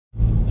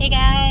Hey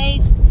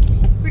guys,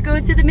 we're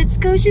going to the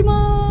MITSUKOSHI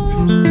Mall.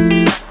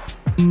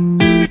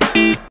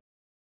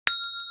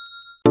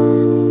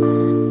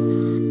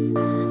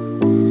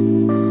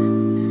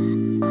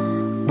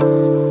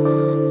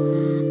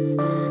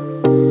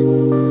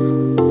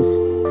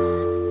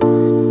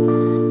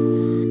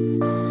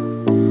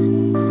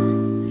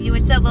 Hey,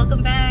 what's up?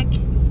 Welcome back.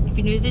 If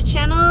you're new to the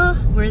channel,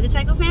 we're the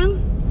Tyko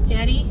Fam.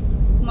 Daddy,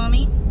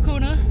 Mommy,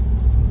 Kona,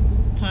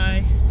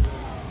 Ty.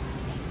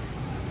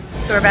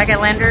 So we're back at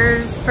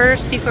Landers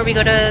first before we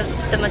go to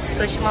the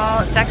MITSUKOSHI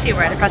Mall. It's actually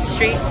right across the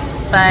street,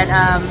 but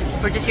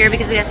we're just here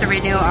because we have to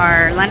renew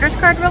our Landers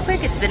card real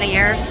quick. It's been a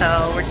year,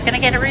 so we're just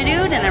gonna get it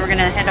renewed and then we're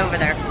gonna head over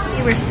there.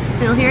 Okay, we're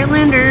still here at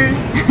Landers,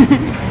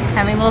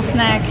 having a little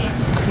snack.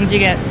 What'd you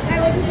get?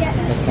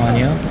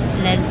 Lasagna.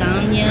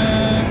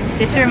 Lasagna.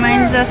 This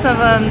reminds us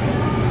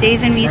of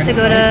days when we used to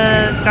go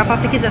to drop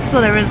off the kids at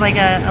school. There was like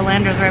a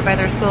Landers right by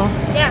their school.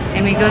 Yeah.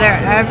 And we go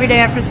there every day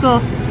after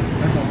school.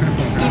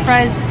 Eat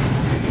fries.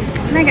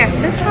 And I got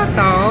this hot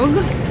dog,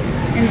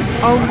 an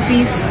all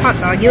beef hot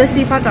dog, US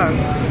beef hot dog.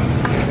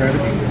 For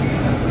everything?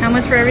 How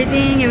much for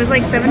everything? It was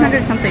like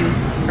 700 something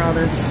for all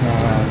this.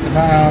 It's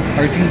about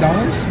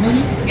 $13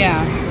 maybe?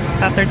 Yeah,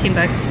 about 13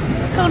 bucks.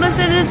 Kona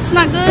said it's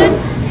not good.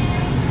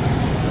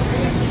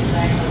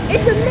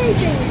 It's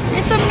amazing.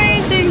 It's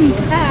amazing.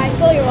 Ah, I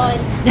stole your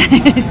line.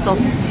 Still,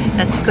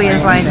 that's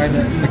Kuya's line.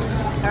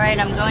 Alright,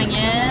 I'm going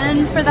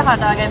in for the hot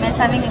dog. I miss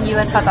having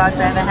US hot dogs.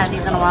 I haven't had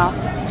these in a while.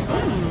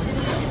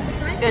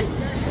 Good.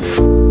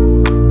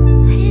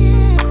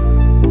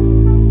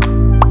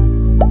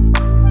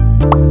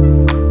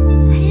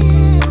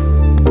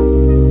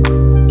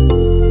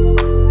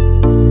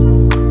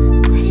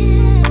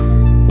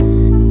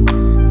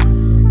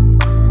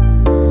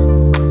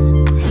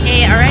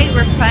 Hey, alright,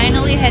 we're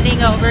finally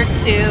heading over to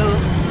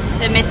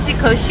the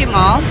MITSUKOSHI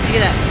Mall. Look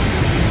at that.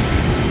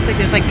 Looks like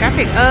there's like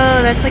traffic.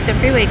 Oh, that's like the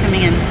freeway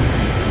coming in.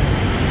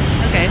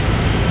 Okay.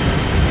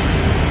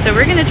 So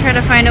we're gonna try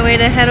to find a way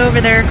to head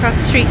over there across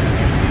the street.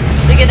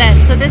 Look at that.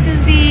 So this is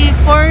the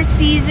Four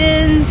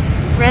Seasons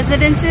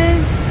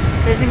Residences.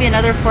 There's gonna be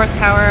another fourth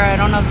tower. I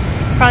don't know if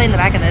it's probably in the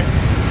back of this.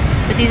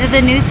 But these are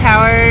the new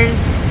towers.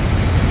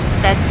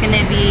 That's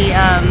gonna be,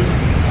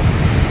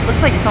 looks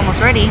like it's almost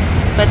ready.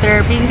 But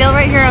they're being built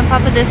right here on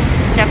top of this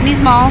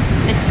Japanese mall,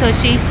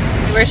 MITSUKOSHI.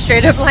 We're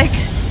straight up like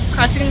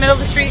crossing the middle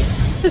of the street.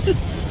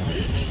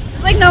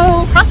 There's like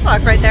no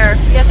crosswalk right there.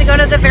 You have to go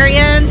to the very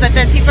end, but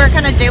then people are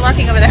kind of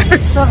jaywalking over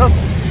there. So,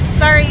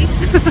 sorry.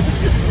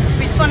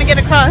 We just want to get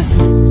across.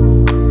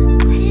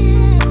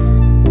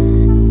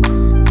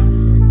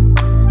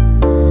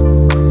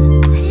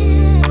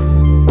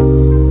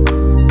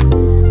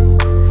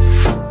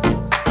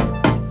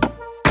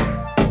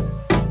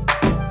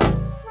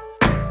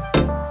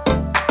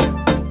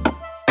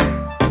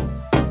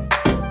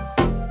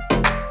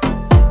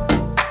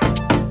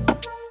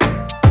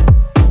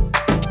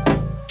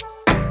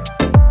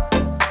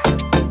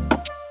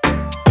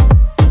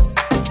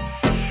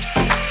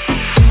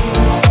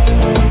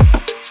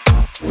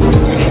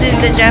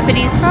 The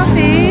Japanese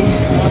coffee.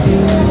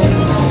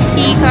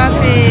 Tea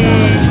coffee.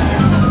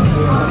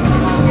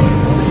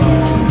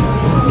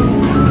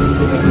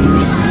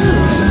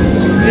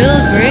 Real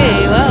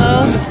gray,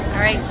 wow.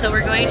 Alright, so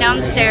we're going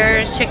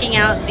downstairs, checking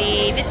out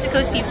the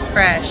MITSUKOSHI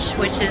Fresh,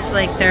 which is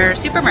like their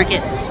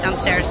supermarket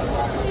downstairs.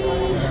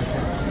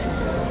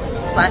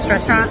 Slash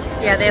restaurant.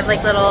 Yeah, they have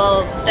like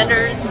little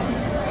vendors.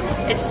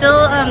 It's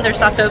still their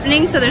soft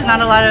opening, so there's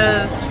not a lot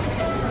of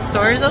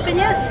stores open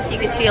yet. You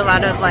can see a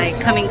lot of like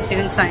coming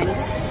soon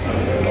signs.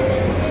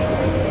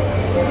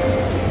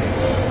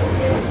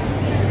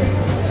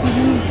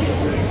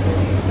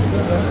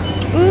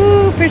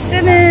 Ooh,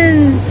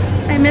 persimmons!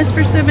 I miss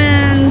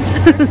persimmons.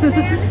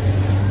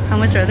 How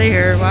much are they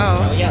here?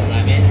 Wow. Oh yeah,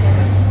 lemon.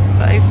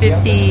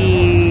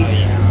 $5.50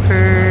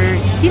 per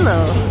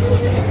kilo.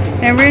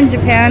 Remember in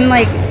Japan,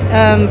 like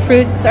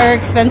fruits are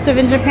expensive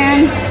in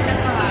Japan?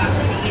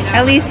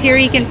 At least here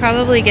you can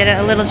probably get it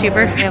a little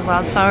cheaper. They have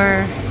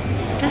wildflower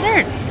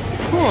desserts.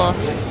 Cool.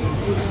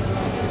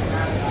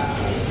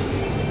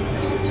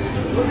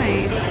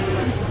 Nice.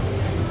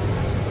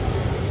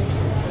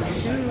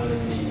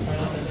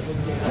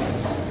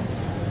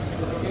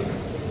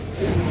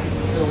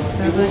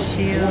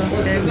 Sabushio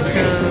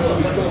bento.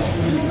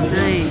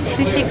 Nice.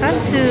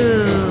 Kushikatsu.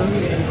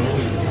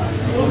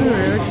 Ooh,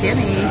 it looks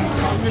yummy.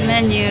 Here's the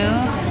menu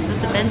with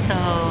the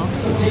bento.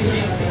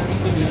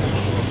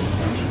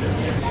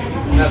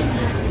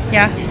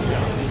 Yeah.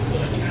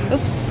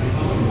 Oops.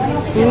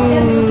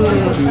 Ooh.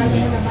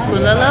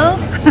 Kulalo?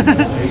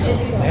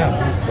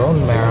 Yeah, it's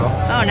bone marrow.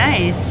 Oh,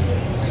 nice.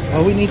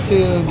 Well, we need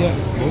to get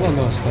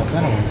bulalo stuff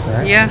anyways,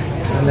 right? Yeah.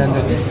 And then,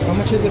 how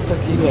much is it per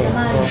kilo?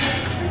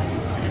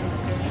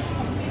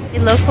 The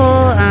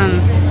local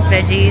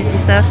veggies and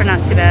stuff are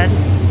not too bad.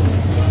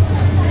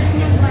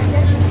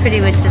 It's pretty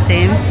much the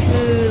same.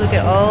 Ooh, look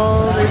at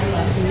all this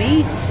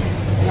meat.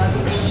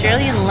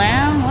 Australian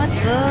lamb, what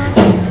the?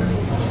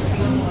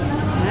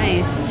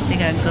 Nice. They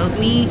got goat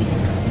meat.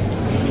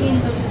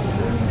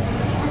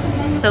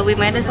 So we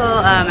might as well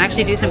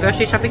actually do some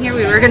grocery shopping here.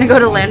 We were gonna go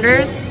to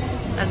Landers.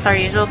 That's our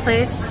usual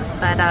place,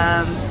 but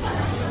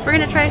we're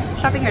gonna try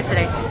shopping here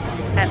today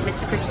at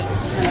Mitsukoshi.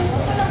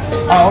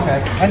 Oh,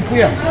 okay. And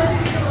kuya,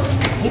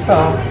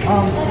 ito,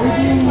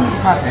 pwedeng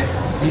hati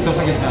dito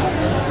sa gitna.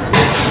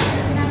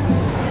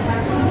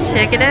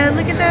 Check it out,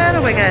 look at that,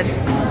 oh my god.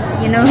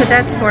 You know who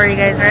that's for, you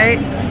guys, right?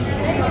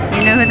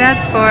 You know who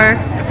that's for.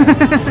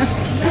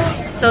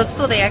 So it's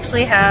cool, they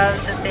actually have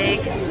the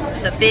big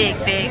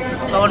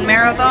bone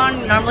marrow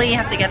bone. Normally you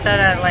have to get that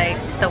at like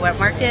the wet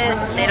market.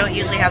 They don't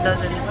usually have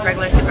those in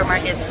regular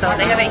supermarkets. So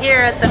they have it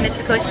here at the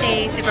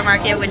Mitsukoshi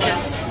supermarket, which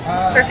is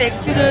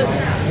perfect.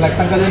 Like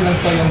tanggalin lang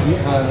to yung,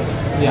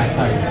 yeah,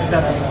 sorry.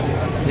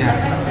 Yeah.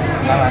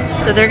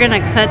 So they're gonna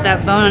cut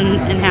that bone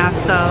in half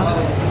so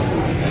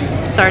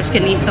Sarge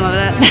can eat some of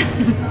that.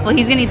 Well,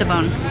 he's gonna eat the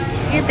bone.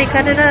 Yeah, they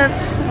cut it up.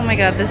 Oh my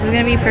god, this is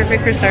gonna be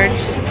perfect for Sarge.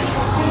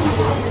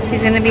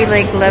 He's gonna be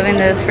like loving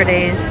this for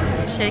days.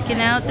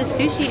 Checking out the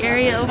sushi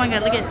area. Oh my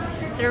god, look at,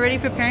 they're already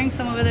preparing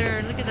some over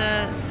there. Look at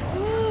that.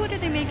 Ooh, what are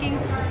they making?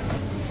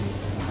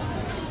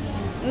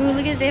 Ooh,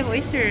 look at, they have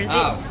oysters.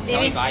 Can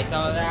we buy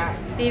some of that?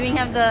 They even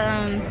have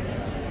the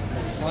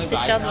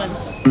shelled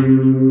ones.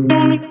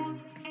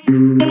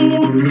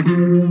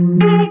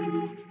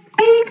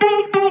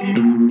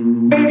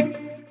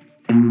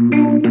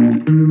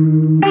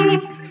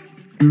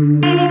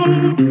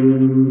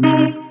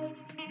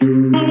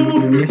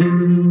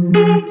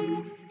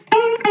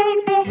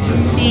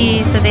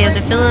 So they have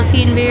the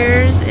Philippine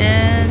beers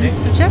and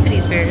some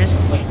Japanese beers.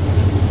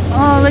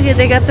 Oh, look at,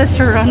 they got the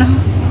Serrano.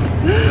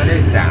 What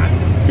is that?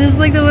 This is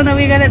like the one that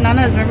we got at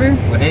Nana's, remember?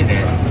 What is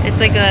it? It's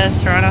like a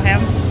Serrano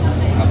ham.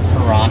 A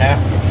piranha?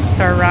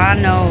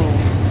 Serrano,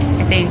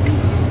 I think.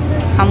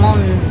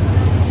 Hamon.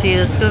 Let's see,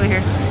 let's go over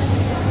here.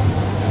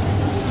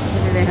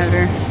 What do they have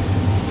here?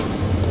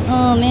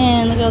 Oh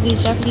man, look at all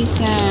these Japanese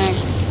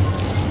snacks.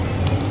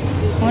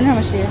 I wonder how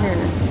much they have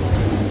here.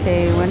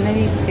 Okay,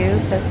 192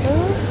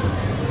 pesos.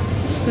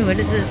 Ooh, what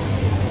is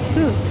this?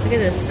 Ooh, look at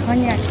this.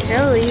 Cognac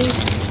jelly.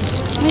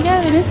 Oh my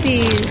god, I miss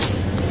these.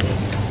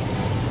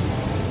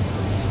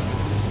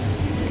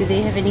 Do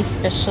they have any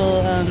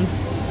special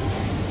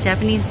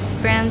Japanese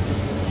brands?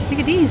 Look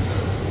at these.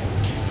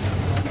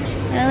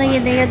 Oh, look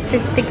at, they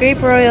got the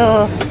Grape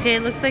Royal. Okay,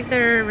 it looks like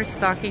they're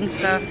restocking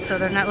stuff, so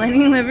they're not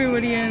letting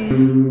everybody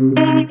in.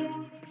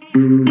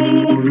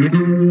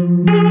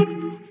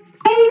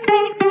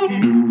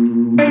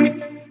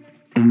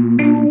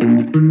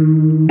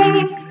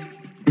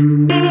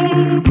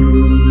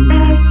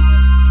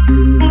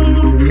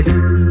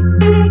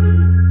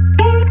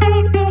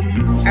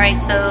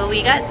 Alright, so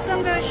we got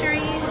some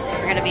groceries.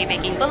 We're gonna be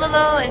making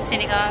bulalo and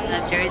sinigang.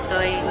 Jerry's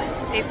going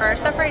to pay for our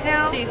stuff right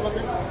now. See, we'll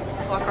just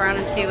walk around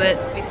and see what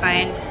we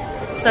find.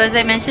 So as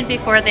I mentioned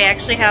before, they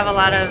actually have a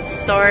lot of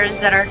stores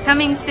that are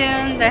coming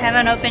soon. They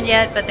haven't opened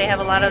yet, but they have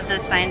a lot of the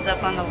signs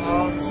up on the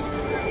walls.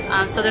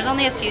 So there's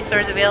only a few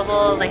stores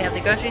available. They have the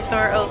grocery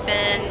store open,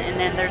 and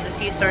then there's a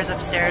few stores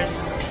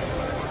upstairs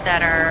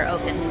that are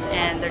open,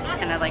 and they're just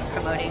kind of like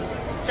promoting.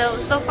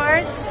 So far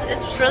it's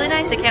really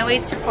nice. I can't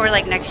wait for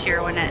like next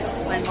year when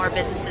more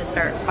businesses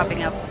start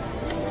popping up.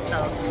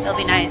 So it'll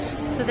be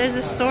nice. So there's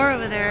a store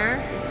over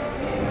there.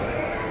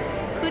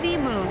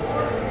 Kurimu.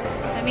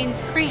 That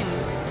means cream.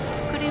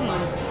 Kurimu.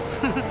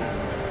 I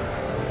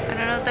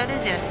don't know what that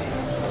is yet.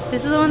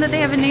 This is the one that they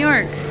have in New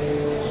York.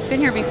 Been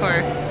here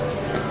before.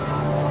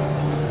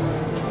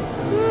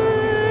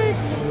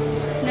 What?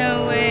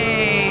 No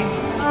way.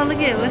 Oh, look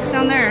at what's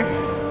down there.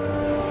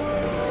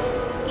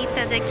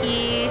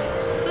 Itadaki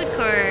food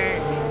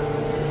court.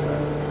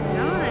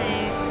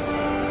 Nice.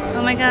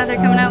 Oh my god, they're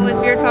coming out with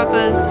beard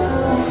papas.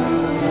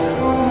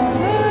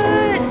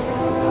 What?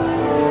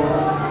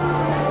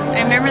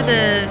 I remember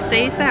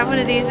they used to have one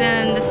of these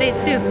in the States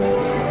too.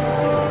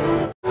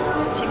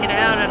 Check it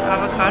out, an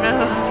avocado.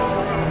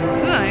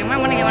 Ooh, you might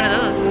want to get one of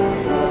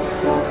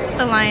those.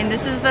 The line.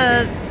 This is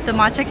the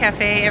matcha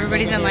cafe.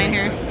 Everybody's in line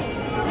here.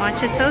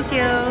 Matcha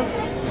Tokyo.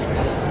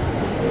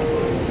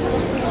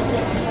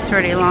 It's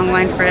already a long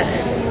line for it.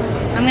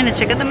 I'm gonna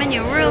check out the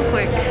menu real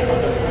quick.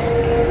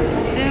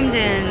 Zoomed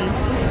in.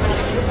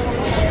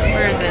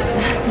 Where is it?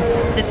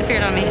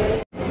 Disappeared on me.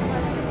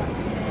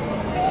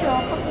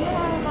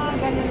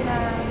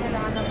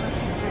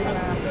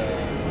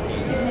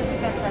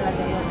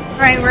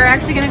 Alright, we're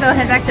actually gonna go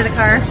head back to the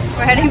car.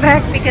 We're heading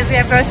back because we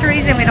have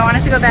groceries and we don't want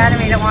it to go bad,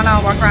 and we don't want to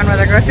walk around with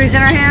our groceries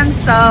in our hands.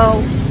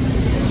 So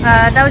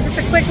that was just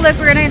a quick look.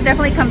 We're gonna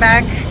definitely come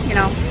back. You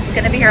know, it's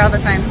gonna be here all the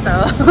time,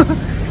 so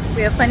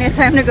we have plenty of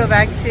time to go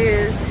back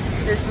to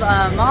this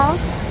mall.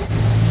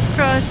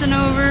 Crossing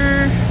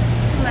over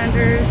to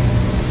Landers.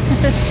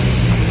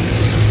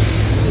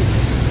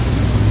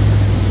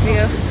 Here we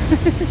go.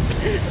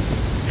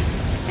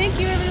 Thank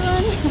you,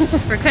 everyone.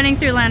 We're cutting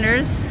through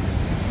Landers.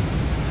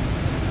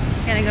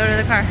 Gonna go to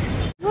the car.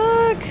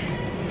 Look!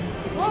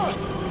 Whoa,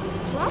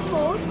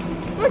 waffles?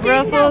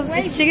 Ruffles.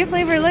 It's chicken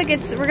flavor. Look,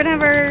 we're gonna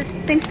have our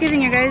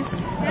Thanksgiving, you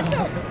guys.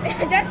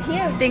 That's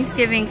huge.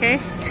 Thanksgiving, okay?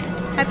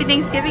 Happy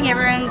Thanksgiving,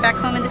 everyone back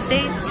home in the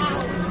States.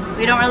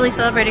 we don't really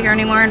celebrate it here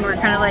anymore, and we're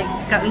kind of like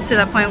gotten to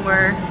that point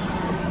where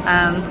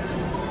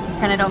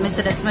kind of don't miss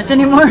it as much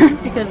anymore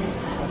because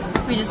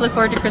we just look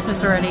forward to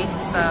Christmas already.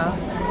 So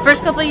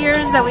first couple of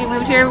years that we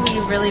moved here, we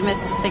really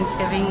missed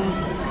Thanksgiving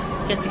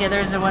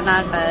get-togethers and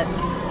whatnot, but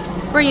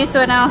we're used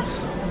to it now.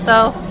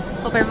 So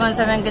hope everyone's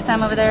having a good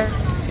time over there.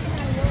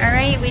 All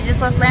right, we just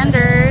left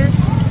Landers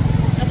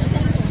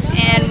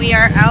and we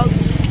are out.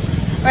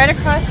 Right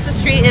across the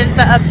street is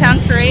the Uptown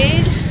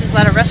Parade. There's a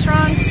lot of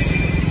restaurants.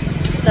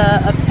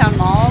 The Uptown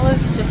Mall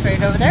is just right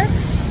over there.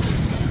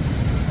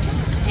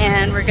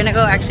 And we're gonna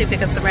go actually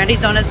pick up some Randy's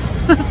Donuts.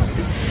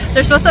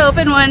 They're supposed to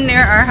open one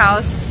near our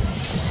house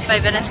by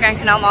Venice Grand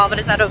Canal Mall, but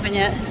it's not open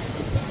yet.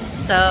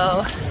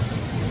 So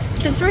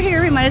since we're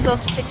here, we might as well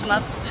pick some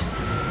up.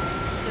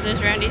 So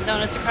there's Randy's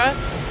Donuts across,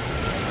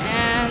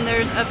 and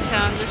there's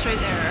Uptown just right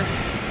there.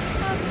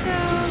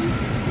 Uptown.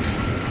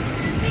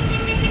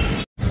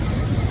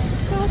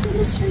 Crossing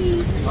the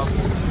street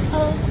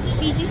of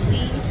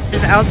BGC.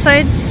 There's an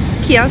outside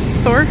kiosk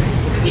store,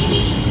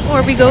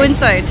 or we go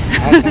inside.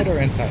 Outside or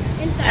inside?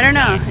 I don't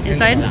know.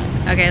 Inside?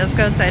 Okay, let's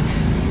go inside.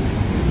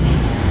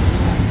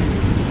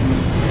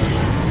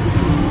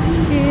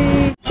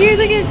 Okay. Here,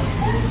 look at.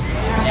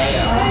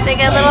 They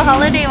got little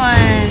holiday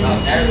ones.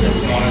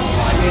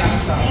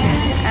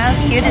 How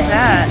cute is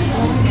that?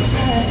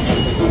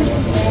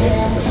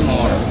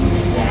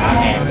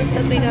 What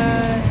stuff we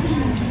got?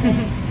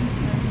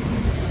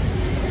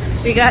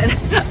 We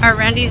got our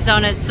Randy's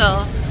Donuts,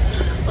 so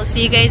we'll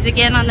see you guys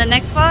again on the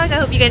next vlog. I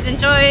hope you guys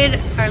enjoyed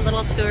our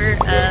little tour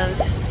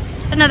of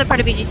another part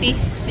of BGC,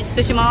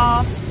 MITSUKOSHI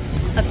Mall,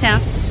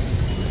 Uptown.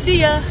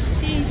 See ya.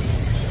 Peace.